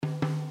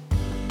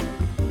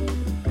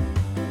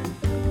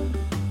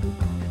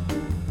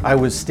I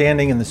was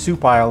standing in the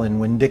soup aisle in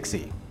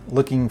Winn-Dixie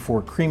looking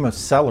for cream of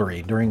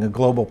celery during a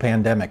global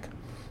pandemic.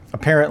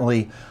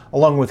 Apparently,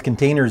 along with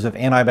containers of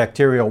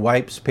antibacterial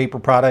wipes, paper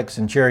products,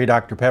 and cherry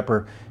Dr.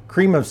 Pepper,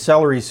 cream of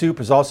celery soup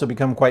has also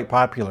become quite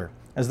popular,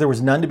 as there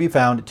was none to be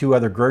found at two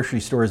other grocery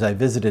stores I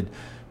visited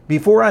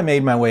before I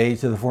made my way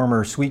to the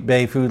former Sweet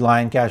Bay Food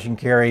Line cash and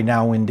carry,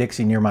 now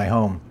Winn-Dixie, near my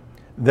home.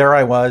 There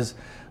I was,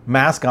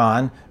 mask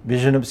on,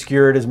 vision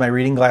obscured as my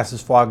reading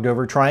glasses fogged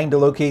over, trying to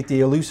locate the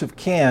elusive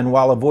can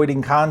while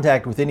avoiding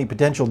contact with any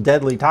potential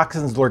deadly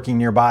toxins lurking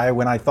nearby,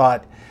 when I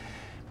thought,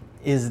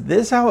 is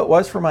this how it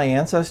was for my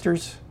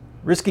ancestors?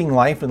 Risking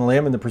life and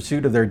limb in the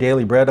pursuit of their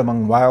daily bread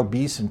among wild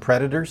beasts and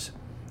predators?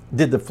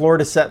 Did the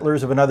Florida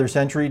settlers of another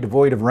century,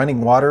 devoid of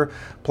running water,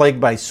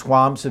 plagued by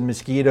swamps and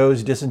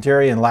mosquitoes,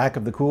 dysentery, and lack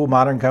of the cool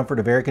modern comfort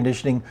of air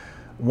conditioning,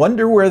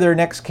 wonder where their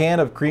next can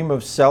of cream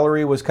of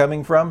celery was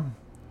coming from?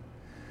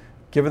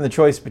 Given the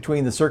choice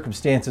between the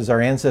circumstances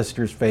our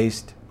ancestors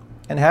faced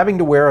and having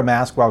to wear a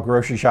mask while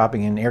grocery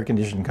shopping in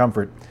air-conditioned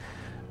comfort,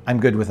 I'm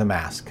good with a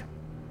mask.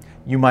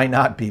 You might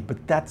not be,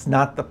 but that's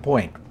not the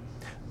point.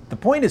 The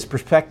point is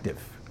perspective.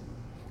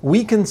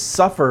 We can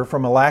suffer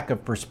from a lack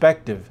of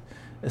perspective,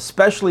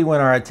 especially when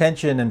our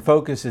attention and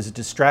focus is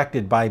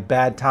distracted by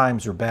bad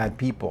times or bad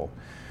people.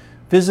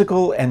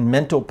 Physical and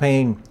mental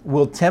pain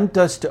will tempt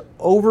us to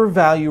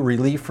overvalue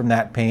relief from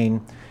that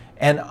pain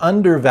and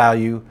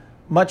undervalue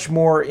much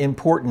more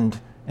important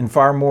and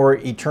far more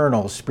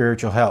eternal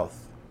spiritual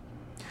health.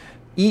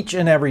 Each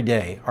and every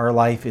day, our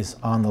life is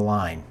on the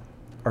line.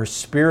 Our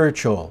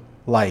spiritual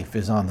life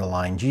is on the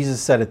line.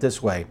 Jesus said it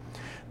this way: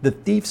 the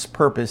thief's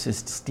purpose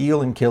is to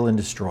steal and kill and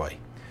destroy.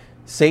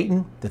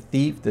 Satan, the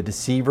thief, the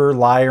deceiver,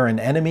 liar, and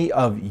enemy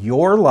of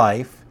your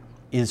life,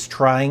 is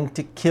trying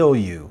to kill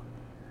you.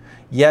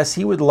 Yes,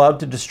 he would love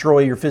to destroy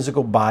your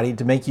physical body,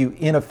 to make you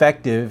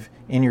ineffective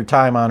in your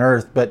time on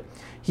earth, but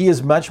he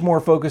is much more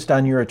focused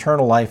on your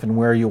eternal life and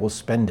where you will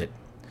spend it.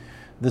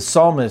 The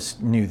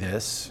psalmist knew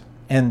this,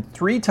 and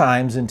 3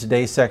 times in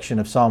today's section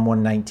of Psalm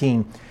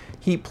 119,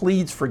 he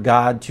pleads for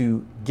God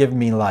to give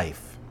me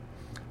life.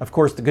 Of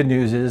course, the good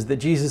news is that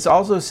Jesus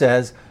also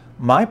says,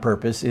 my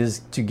purpose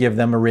is to give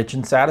them a rich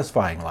and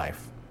satisfying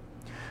life.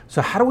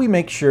 So how do we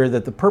make sure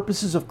that the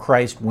purposes of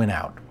Christ win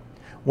out?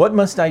 What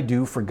must I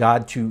do for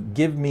God to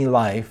give me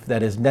life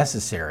that is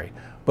necessary,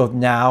 both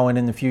now and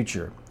in the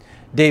future?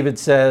 David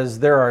says,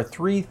 there are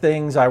 3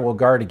 things I will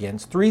guard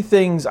against, 3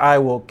 things I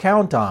will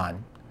count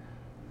on.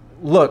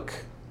 Look,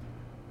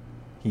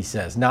 he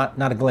says, not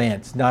a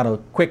glance, not a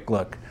quick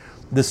look.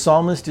 The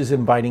psalmist is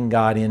inviting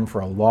God in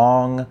for a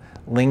long,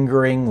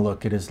 lingering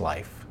look at his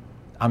life.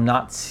 I'm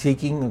not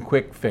seeking a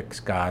quick fix,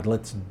 God.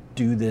 Let's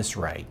do this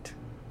right.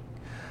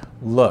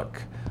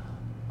 Look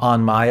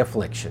on my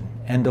affliction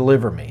and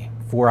deliver me,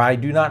 for I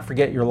do not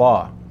forget your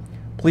law.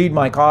 Plead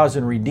my cause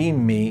and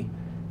redeem me.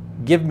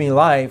 Give me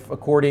life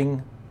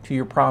according to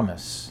your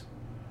promise.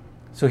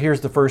 So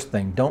here's the first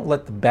thing. Don't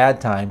let the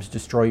bad times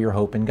destroy your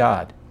hope in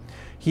God.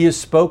 He has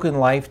spoken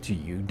life to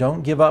you.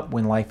 Don't give up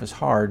when life is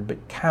hard,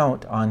 but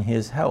count on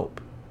his help.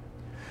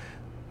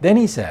 Then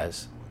he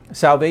says,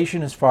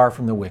 salvation is far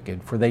from the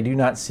wicked, for they do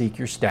not seek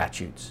your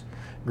statutes.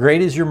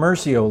 Great is your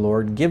mercy, O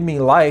Lord. Give me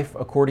life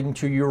according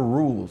to your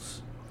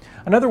rules.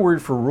 Another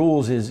word for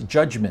rules is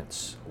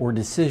judgments or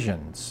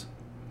decisions.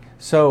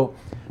 So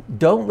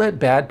don't let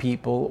bad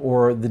people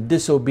or the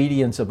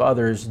disobedience of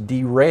others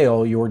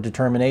derail your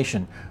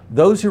determination.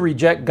 Those who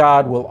reject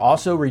God will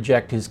also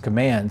reject his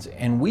commands,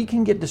 and we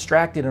can get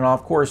distracted and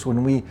off course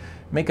when we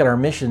make it our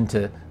mission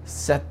to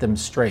set them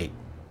straight.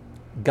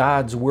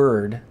 God's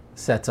word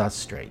sets us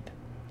straight.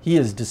 He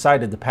has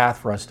decided the path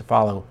for us to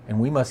follow, and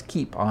we must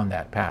keep on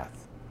that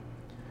path.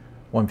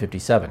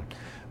 157.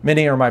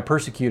 Many are my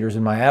persecutors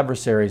and my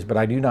adversaries, but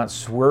I do not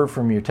swerve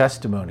from your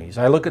testimonies.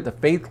 I look at the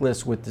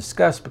faithless with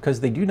disgust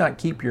because they do not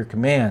keep your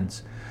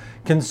commands.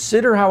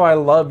 Consider how I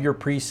love your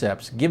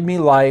precepts. Give me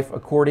life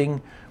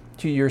according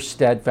to your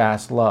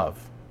steadfast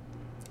love.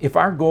 If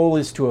our goal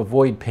is to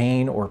avoid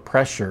pain or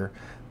pressure,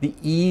 the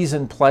ease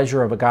and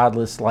pleasure of a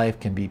godless life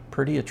can be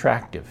pretty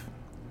attractive.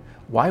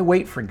 Why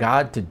wait for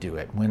God to do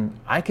it when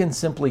I can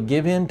simply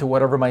give in to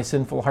whatever my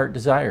sinful heart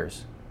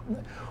desires?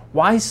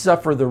 Why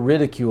suffer the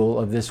ridicule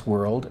of this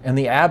world and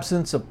the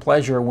absence of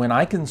pleasure when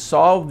I can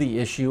solve the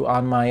issue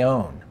on my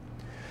own?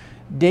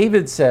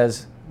 David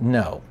says,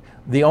 no.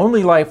 The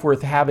only life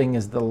worth having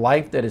is the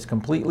life that is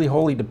completely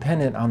wholly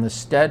dependent on the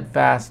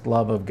steadfast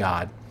love of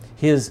God,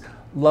 his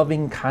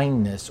loving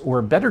kindness,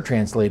 or better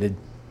translated,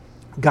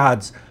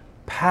 God's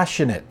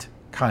passionate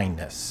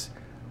kindness.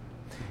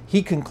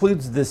 He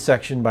concludes this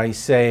section by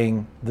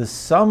saying, the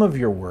sum of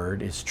your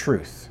word is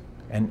truth,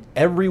 and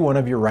every one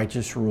of your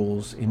righteous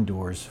rules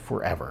endures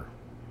forever.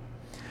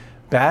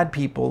 Bad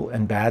people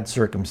and bad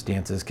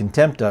circumstances can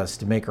tempt us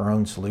to make our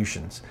own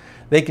solutions.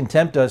 They can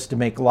tempt us to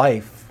make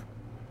life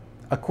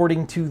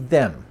according to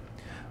them.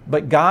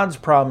 But God's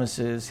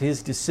promises,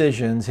 his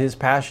decisions, his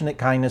passionate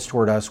kindness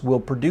toward us will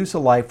produce a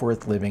life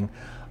worth living,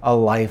 a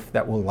life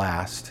that will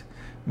last.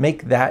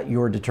 Make that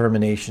your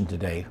determination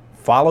today.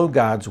 Follow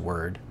God's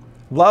word,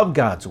 love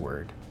God's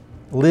word,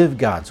 live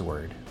God's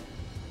Word.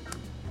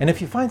 And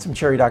if you find some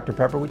Cherry Dr.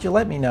 Pepper, would you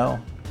let me know?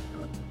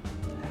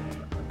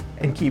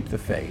 And keep the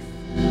faith.